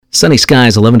Sunny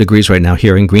skies, 11 degrees right now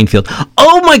here in Greenfield.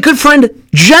 Oh, my good friend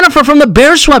Jennifer from the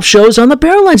Bear Swap shows on the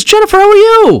Bear Lines. Jennifer, how are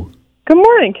you? Good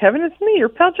morning, Kevin. It's me, your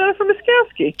pal Jennifer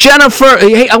Miskowski. Jennifer,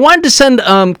 hey, I wanted to send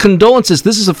condolences.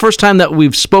 This is the first time that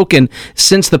we've spoken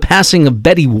since the passing of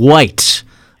Betty White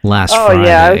last Friday. Oh,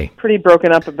 yeah, I was pretty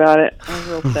broken up about it. I was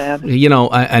real sad. You know,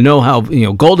 I know how,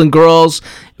 Golden Girls,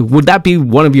 would that be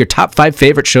one of your top 5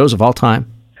 favorite shows of all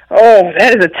time? Oh,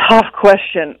 that is a tough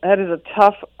question. I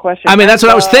mean, that's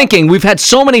what I was thinking. We've had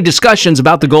so many discussions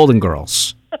about the Golden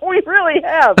Girls. We really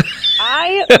have.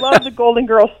 I love the Golden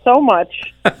Girls so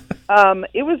much.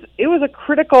 It was a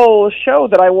critical show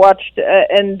that I watched,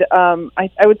 and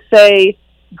I would say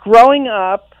growing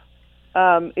up,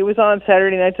 it was on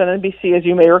Saturday nights on NBC, as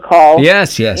you may recall.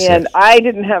 Yes. And I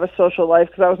didn't have a social life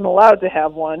because I wasn't allowed to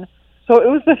have one. So it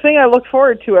was the thing I looked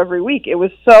forward to every week. It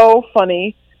was so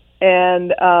funny.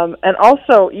 And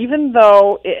also, even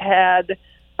though it had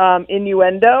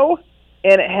innuendo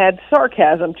and it had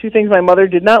sarcasm, 2 things my mother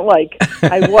did not like,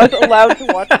 I was allowed to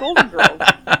watch Golden Girls.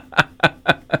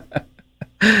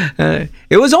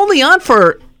 It was only on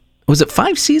for, was it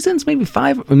 5 seasons? Maybe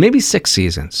 5, maybe 6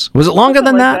 seasons. Was it longer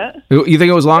than that? You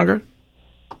think it was longer?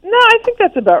 No, I think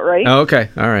that's about right. Oh, okay,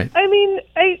 all right. I mean,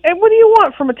 what do you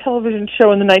want from a television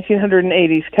show in the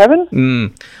 1980s,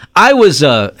 Kevin? I was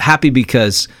happy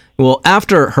because, well,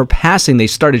 after her passing, they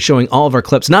started showing all of our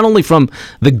clips, not only from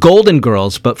the Golden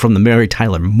Girls, but from the Mary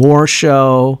Tyler Moore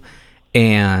Show,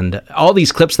 and all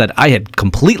these clips that I had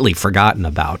completely forgotten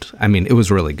about. I mean, it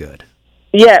was really good.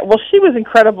 Yeah, well, she was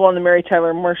incredible on the Mary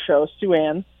Tyler Moore Show, Sue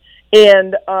Ann.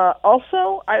 And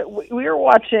also, we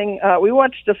watched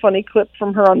a funny clip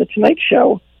from her on The Tonight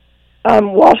Show.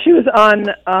 While she was on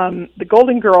the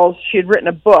Golden Girls, she had written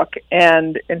a book,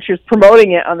 and she was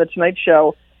promoting it on The Tonight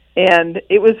Show. And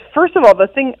it was, first of all, the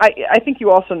thing, I think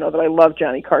you also know that I love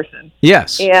Johnny Carson.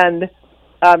 Yes. And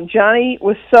Johnny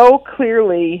was so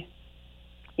clearly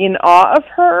in awe of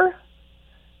her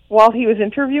while he was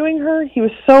interviewing her. He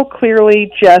was so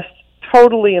clearly just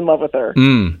totally in love with her.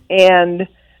 And,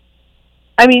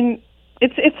 I mean,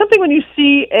 it's something when you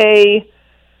see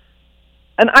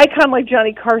an icon like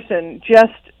Johnny Carson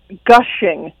just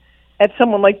gushing at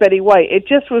someone like Betty White. It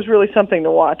just was really something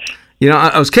to watch. You know,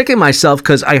 I was kicking myself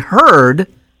because I heard,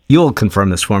 you'll confirm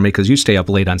this for me because you stay up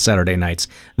late on Saturday nights,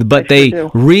 but they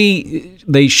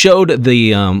showed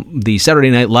the Saturday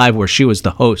Night Live where she was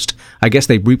the host. I guess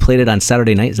they replayed it on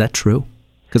Saturday night. Is that true?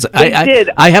 Because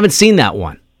I haven't seen that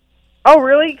one. Oh,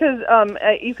 really? Because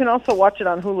you can also watch it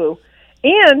on Hulu,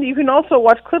 and you can also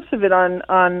watch clips of it on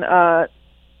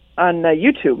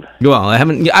YouTube. Well, I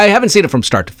haven't seen it from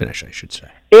start to finish, I should say.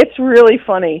 It's really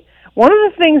funny. One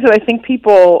of the things that I think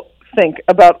people think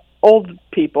about old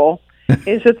people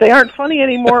is that they aren't funny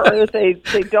anymore, or that they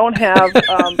don't have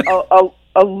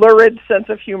a lurid sense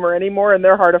of humor anymore in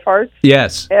their heart of hearts.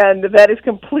 Yes. And that is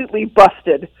completely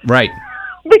busted. Right.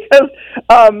 Because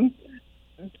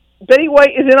Betty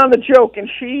White is in on the joke, and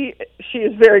she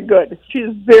is very good. She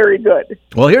is very good.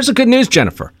 Well, here's the good news,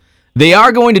 Jennifer. They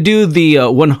are going to do the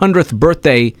 100th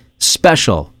birthday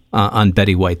special on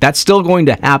Betty White. That's still going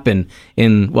to happen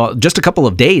in, well, just a couple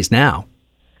of days now.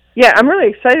 Yeah, I'm really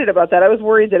excited about that. I was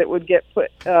worried that it would get put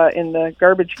in the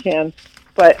garbage can,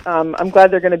 but I'm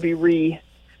glad they're going to be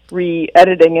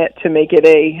re-editing it to make it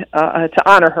to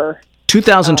honor her.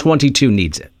 2022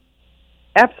 needs it.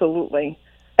 Absolutely.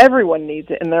 Everyone needs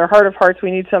it. In their heart of hearts,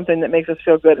 we need something that makes us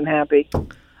feel good and happy.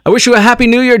 I wish you a happy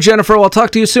new year, Jennifer. I'll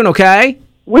talk to you soon, okay?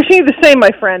 Wishing you the same,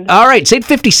 my friend. All right, it's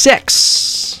 8:56.